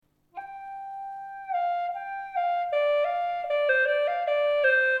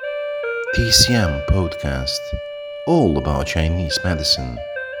TCM podcast, all about Chinese medicine.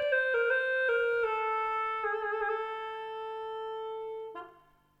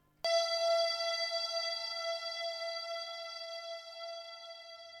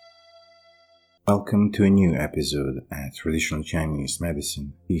 Welcome to a new episode at Traditional Chinese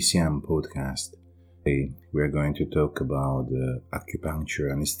Medicine TCM podcast. Today we are going to talk about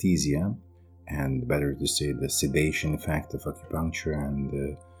acupuncture anesthesia, and better to say the sedation effect of acupuncture,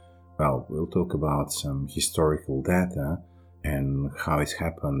 and we'll talk about some historical data and how it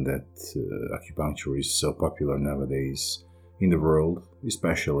happened that acupuncture is so popular nowadays in the world,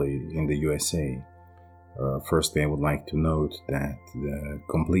 especially in the USA. Firstly, I would like to note that the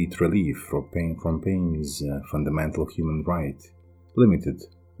complete relief from pain is a fundamental human right, limited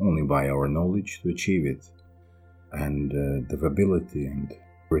only by our knowledge to achieve it, and the viability and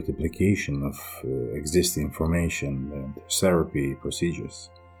multiplication of existing information and therapy procedures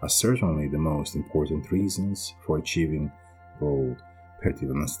are certainly the most important reasons for achieving full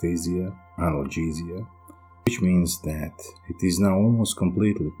operative anesthesia, analgesia, which means that it is now almost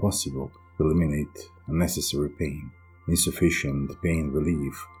completely possible to eliminate unnecessary pain. Insufficient pain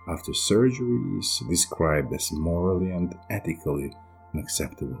relief after surgery is described as morally and ethically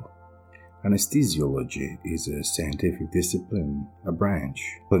unacceptable. Anesthesiology is a scientific discipline, a branch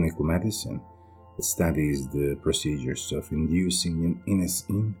of clinical medicine that studies the procedures of inducing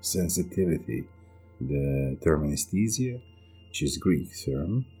insensitivity. The term anesthesia, which is a Greek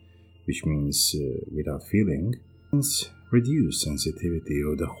term, which means without feeling, means reduce sensitivity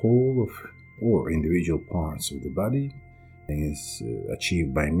of the whole of or individual parts of the body, and is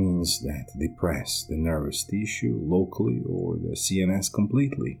achieved by means that depress the nervous tissue locally or the CNS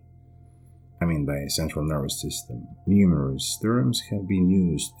completely. By central nervous system. Numerous terms have been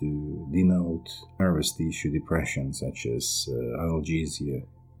used to denote nervous tissue depression, such as analgesia,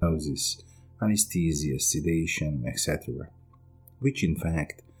 hypnosis, anesthesia, sedation, etc., which in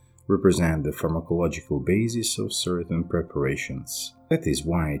fact represent the pharmacological basis of certain preparations. That is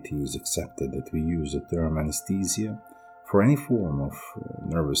why it is accepted that we use the term anesthesia for any form of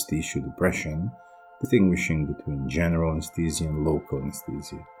nervous tissue depression, distinguishing between general anesthesia and local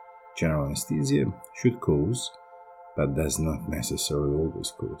anesthesia. General anesthesia should cause, but does not necessarily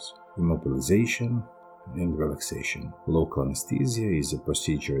always cause, immobilization and relaxation. Local anesthesia is a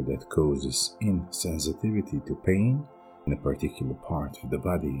procedure that causes insensitivity to pain in a particular part of the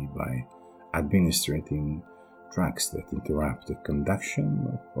body by administering drugs that interrupt the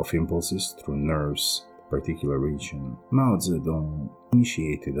conduction of impulses through nerves in a particular region. Mao Zedong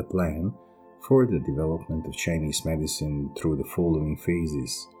initiated a plan for the development of Chinese medicine through the following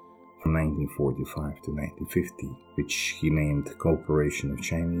phases from 1945 to 1950, which he named Cooperation of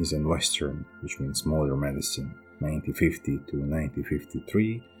Chinese and Western, which means modern medicine, 1950 to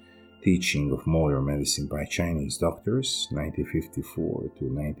 1953, Teaching of Modern Medicine by Chinese Doctors, 1954 to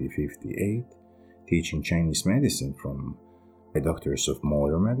 1958, Teaching Chinese Medicine by Doctors of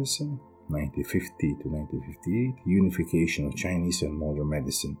Modern Medicine, 1950 to 1958, Unification of Chinese and Modern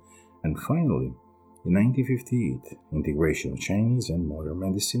Medicine, and finally, in 1958, integration of Chinese and modern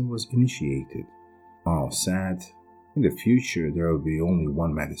medicine was initiated. Mao said, in the future there will be only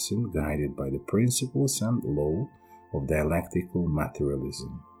one medicine guided by the principles and law of dialectical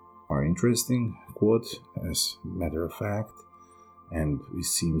materialism. Our interesting quote, as a matter of fact, and it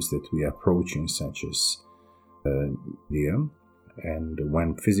seems that we are approaching such as idea, and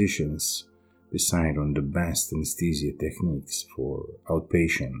when physicians decide on the best anesthesia techniques for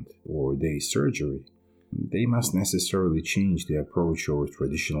outpatient or day surgery, they must necessarily change the approach over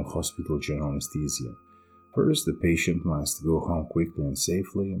traditional hospital general anesthesia. First, the patient must go home quickly and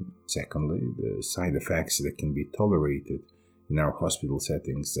safely. Secondly, the side effects that can be tolerated in our hospital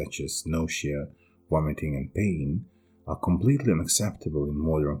settings, such as nausea, vomiting, and pain, are completely unacceptable in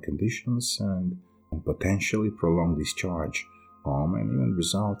modern conditions and potentially prolong discharge home and even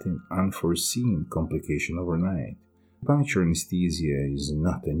result in unforeseen complication overnight. Acupuncture anesthesia is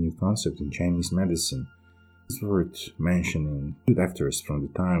not a new concept in Chinese medicine. It's worth mentioning two doctors from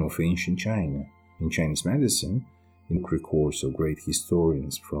the time of ancient China. In Chinese medicine, in records of great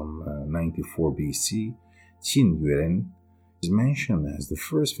historians from 94 BC, Qin Yuan is mentioned as the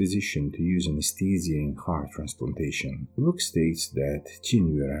first physician to use anesthesia in heart transplantation. The book states that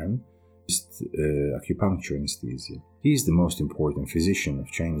Qin Yuan used acupuncture anesthesia. He is the most important physician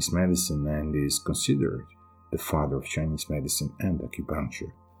of Chinese medicine and is considered the father of Chinese medicine and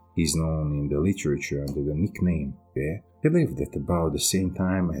acupuncture. He is known in the literature under the nickname He. He lived at about the same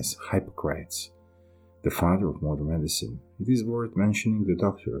time as Hippocrates, the father of modern medicine. It is worth mentioning the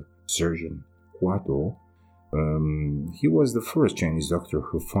doctor, surgeon, Hua Tuo, He was the first Chinese doctor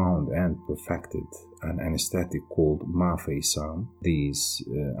who found and perfected an anesthetic called Ma Fei San. This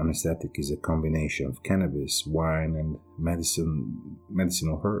anesthetic is a combination of cannabis, wine, and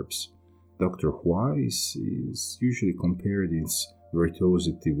medicinal herbs. Dr. Hua is usually compared in its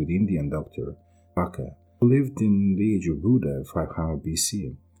virtuosity with Indian doctor Baka, who lived in the age of Buddha, 500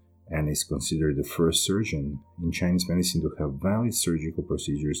 BC, and is considered the first surgeon in Chinese medicine to have valid surgical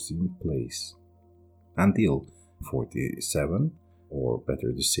procedures in place. Until 1947, or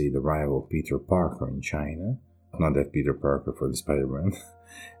better to say the arrival of Peter Parker in China, not that Peter Parker for the Spider-Man,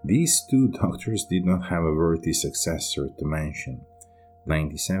 these two doctors did not have a worthy successor to mention.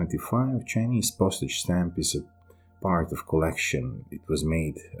 1975 Chinese postage stamp is a part of collection. It was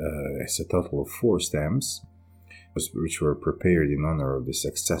made as a total of 4 stamps, which were prepared in honor of the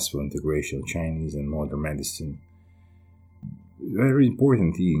successful integration of Chinese and modern medicine. Very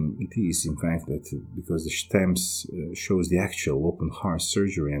important thing it is, in fact, that because the stamps shows the actual open heart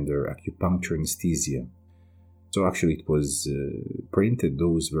surgery under acupuncture anesthesia. So actually it was printed,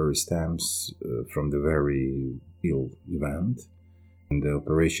 those very stamps, from the very real event. And the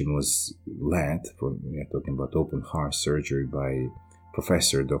operation was led, we are talking about open heart surgery, by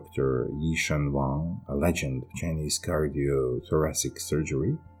Professor Dr. Yishan Wang, a legend of Chinese cardiothoracic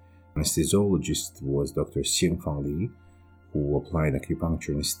surgery. Anesthesiologist was Dr. Xingfang Li, who applied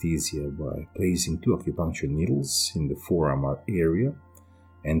acupuncture anesthesia by placing 2 acupuncture needles in the forearm area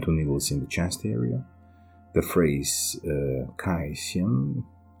and 2 needles in the chest area. The phrase Kai Xian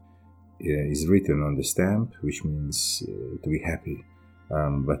is written on the stamp, which means to be happy.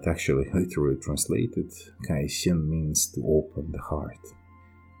 But actually, literally translated, Kai Xian means to open the heart.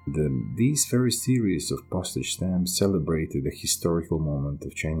 These very series of postage stamps celebrated a historical moment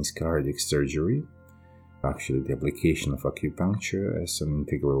of Chinese cardiac surgery, actually the application of acupuncture as an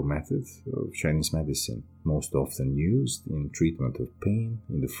integral method of Chinese medicine, most often used in treatment of pain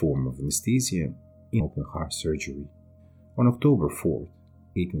in the form of anesthesia in open heart surgery. On October 4,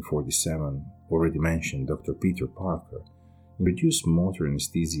 1847, already mentioned Dr. Peter Parker introduced motor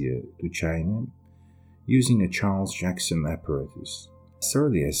anesthesia to China using a Charles Jackson apparatus. As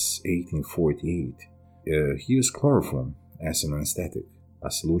early as 1848, he used chloroform as an anesthetic, a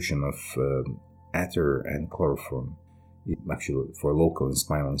solution of ether and chloroform, actually for local and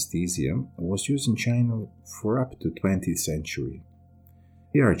spinal anesthesia, was used in China for up to 20th century.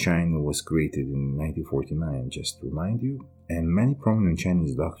 PR China was created in 1949, just to remind you, and many prominent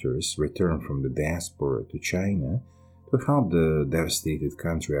Chinese doctors returned from the diaspora to China to help the devastated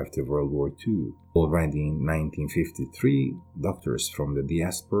country after World War II. Already in 1953, doctors from the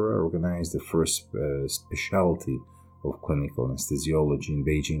diaspora organized the first specialty of clinical anesthesiology in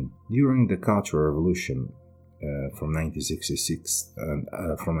Beijing. During the Cultural Revolution from 1966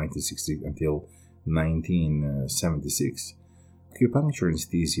 until 1976, acupuncture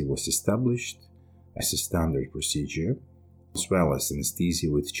anesthesia was established as a standard procedure, as well as anesthesia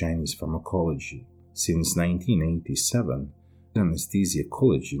with Chinese pharmacology. Since 1987, the Anesthesia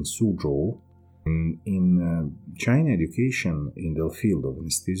College in Suzhou. In China, education in the field of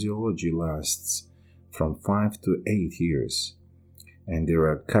anesthesiology lasts from 5 to 8 years, and there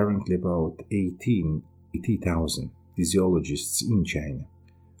are currently about 80,000 anesthesiologists in China.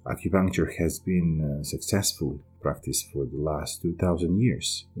 Acupuncture has been successfully practiced for the last 2,000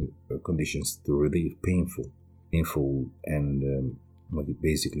 years in conditions to relieve painful and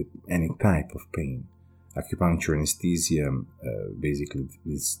basically any type of pain. Acupuncture anesthesia basically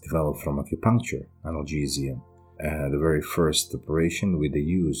is developed from acupuncture analgesia. The very first operation with the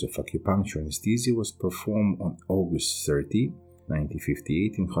use of acupuncture anesthesia was performed on August 30,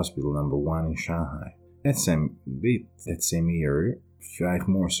 1958 in Hospital No. 1 in Shanghai. That same year, 5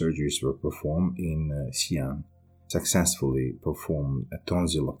 more surgeries were performed in Xi'an. Successfully performed a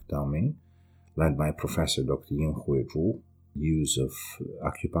tonsillectomy led by Professor Dr. Yin Huizhu, use of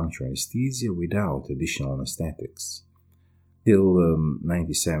acupuncture anesthesia without additional anesthetics. Till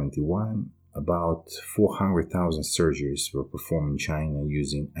 1971, about 400,000 surgeries were performed in China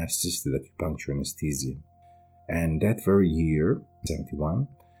using assisted acupuncture anesthesia. And that very year, 71,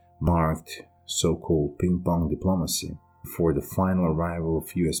 marked so-called Ping-Pong diplomacy for the final arrival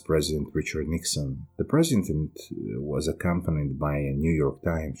of U.S. President Richard Nixon. The president was accompanied by a New York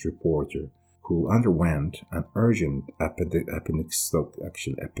Times reporter who underwent an urgent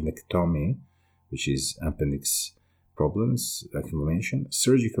appendectomy, which is appendix problems, inflammation,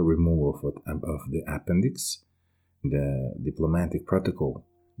 surgical removal of the appendix. The diplomatic protocol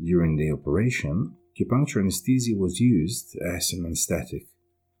during the operation, acupuncture anesthesia was used as an anesthetic.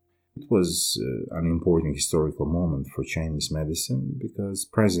 It was an important historical moment for Chinese medicine because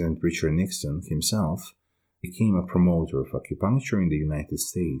President Richard Nixon himself became a promoter of acupuncture in the United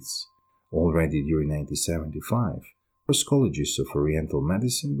States. Already during 1975, first colleges of Oriental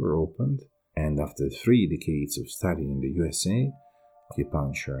medicine were opened, and after 3 decades of study in the USA,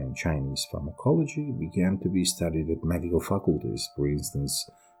 acupuncture and Chinese pharmacology began to be studied at medical faculties, for instance,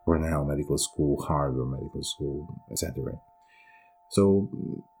 Cornell Medical School, Harvard Medical School, etc. So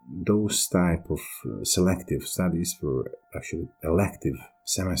those type of selective studies were actually elective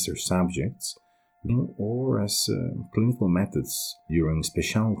semester subjects or as clinical methods during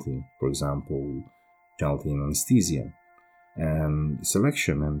specialty, for example, specialty in anesthesia. And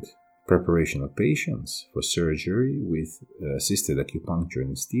selection and preparation of patients for surgery with assisted acupuncture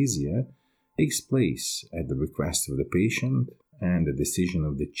anesthesia takes place at the request of the patient and the decision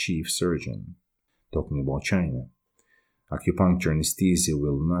of the chief surgeon. Talking about China, acupuncture anesthesia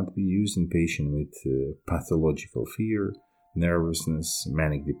will not be used in patients with pathological fear, nervousness,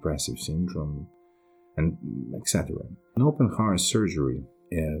 manic depressive syndrome, and etc. In open heart surgery,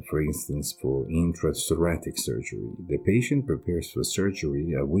 for instance, for intrathoracic surgery, the patient prepares for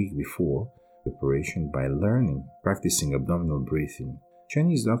surgery a week before the operation by practicing abdominal breathing.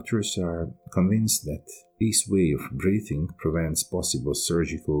 Chinese doctors are convinced that this way of breathing prevents possible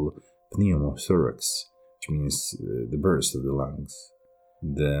surgical pneumothorax, which means the burst of the lungs.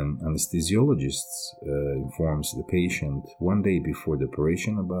 The anesthesiologist informs the patient 1 day before the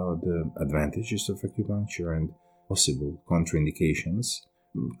operation about the advantages of acupuncture and possible contraindications,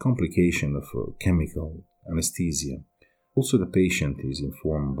 complication of chemical anesthesia. Also, the patient is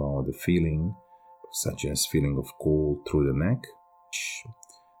informed about the feeling, such as feeling of cold through the neck, which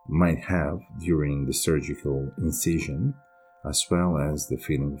might have during the surgical incision, as well as the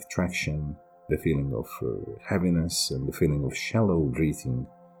feeling of traction, the feeling of heaviness, and the feeling of shallow breathing.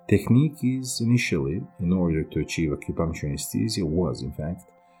 Technique is initially, in order to achieve acupuncture anesthesia, was in fact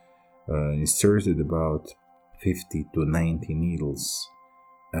inserted about 50 to 90 needles.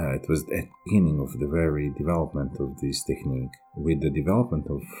 It was at the beginning of the very development of this technique. With the development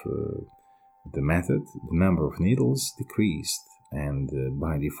of the method, the number of needles decreased, and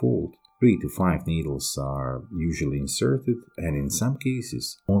by default, 3 to 5 needles are usually inserted, and in some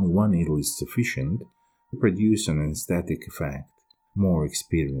cases, only 1 needle is sufficient to produce an anesthetic effect. More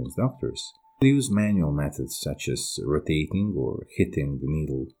experienced doctors use manual methods such as rotating or hitting the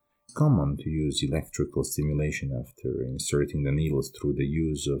needle. It's common to use electrical stimulation after inserting the needles through the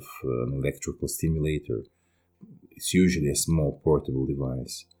use of an electrical stimulator. It's usually a small portable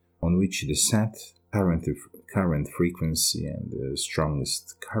device on which the set current frequency and the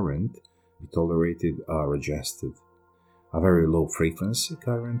strongest current tolerated are adjusted. A very low frequency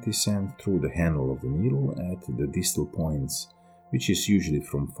current is sent through the handle of the needle at the distal points, which is usually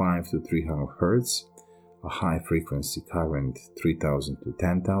from 5 to 300 Hz. A high frequency current, 3000 to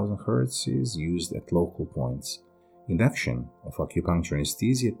 10,000 Hz, is used at local points. Induction of acupuncture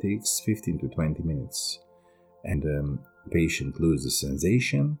anesthesia takes 15 to 20 minutes, and the patient loses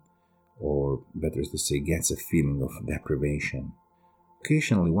sensation, or better to say, gets a feeling of deprivation.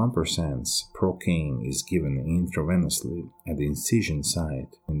 Occasionally 1% procaine is given intravenously at the incision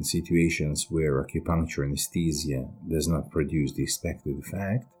site in situations where acupuncture anesthesia does not produce the expected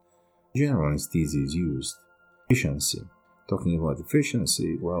effect. General anesthesia is used. Efficiency. Talking about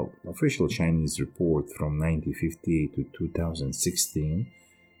efficiency, official Chinese report from 1958 to 2016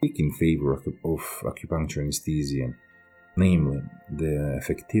 speak in favor of acupuncture anesthesia. Namely, the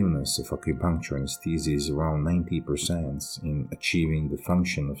effectiveness of acupuncture anesthesia is around 90% in achieving the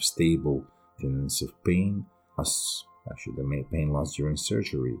function of stable maintenance of pain loss during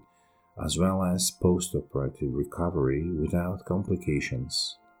surgery, as well as post-operative recovery without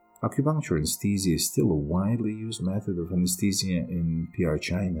complications. Acupuncture anesthesia is still a widely used method of anesthesia in PR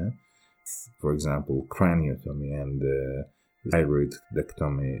China, for example, craniotomy and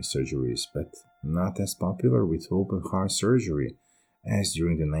thyroidectomy surgeries, but not as popular with open heart surgery as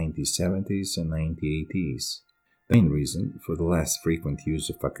during the 1970s and 1980s. The main reason for the less frequent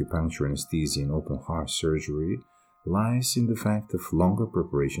use of acupuncture anesthesia in open heart surgery lies in the fact of longer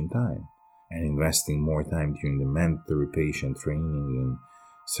preparation time and investing more time during the mandatory patient training in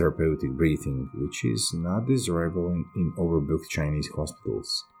therapeutic breathing, which is not desirable in overbooked Chinese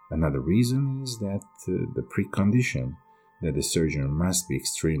hospitals. Another reason is that the precondition that the surgeon must be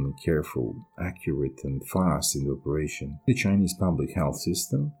extremely careful, accurate, and fast in the operation. In the Chinese public health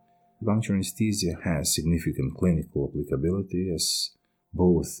system, acupuncture anesthesia has significant clinical applicability as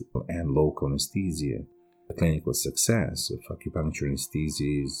both and local anesthesia. The clinical success of acupuncture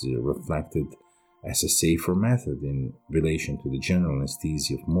anesthesia is reflected as a safer method in relation to the general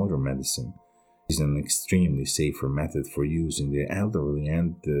anesthesia of modern medicine. It is an extremely safer method for use in the elderly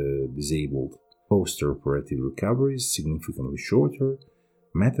and disabled. Post-operative recovery is significantly shorter,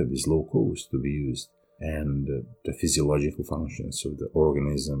 method is low cost to be used, and the physiological functions of the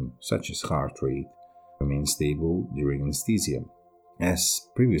organism, such as heart rate, remain stable during anesthesia. As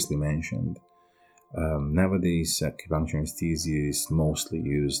previously mentioned, nowadays acupuncture anesthesia is mostly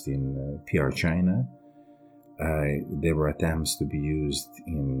used in PR China. There were attempts to be used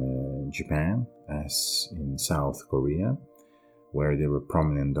in Japan, as in South Korea, where there were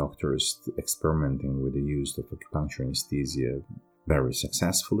prominent doctors experimenting with the use of acupuncture anesthesia very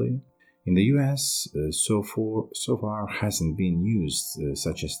successfully. In the US, so far hasn't been used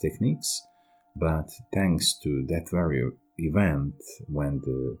such as techniques, but thanks to that very event when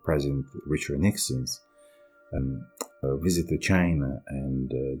the President Richard Nixon visited China and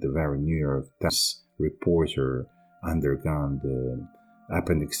the very New York Times reporter undergone the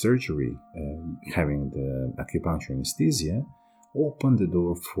appendix surgery, having the acupuncture anesthesia, opened the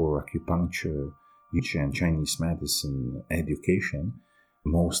door for acupuncture and Chinese medicine education,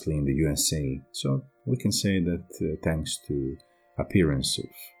 mostly in the USA. So we can say that thanks to appearance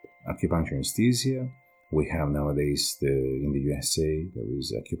of acupuncture anesthesia, we have nowadays in the USA there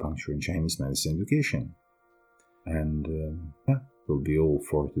is acupuncture and Chinese medicine education. And will be all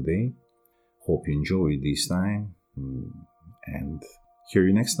for today. Hope you enjoyed this time, and hear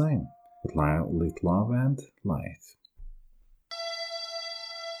you next time. With love and light.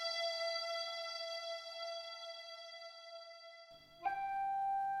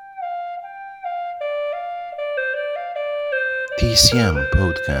 TCM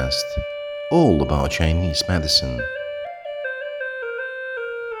Podcast, all about Chinese medicine.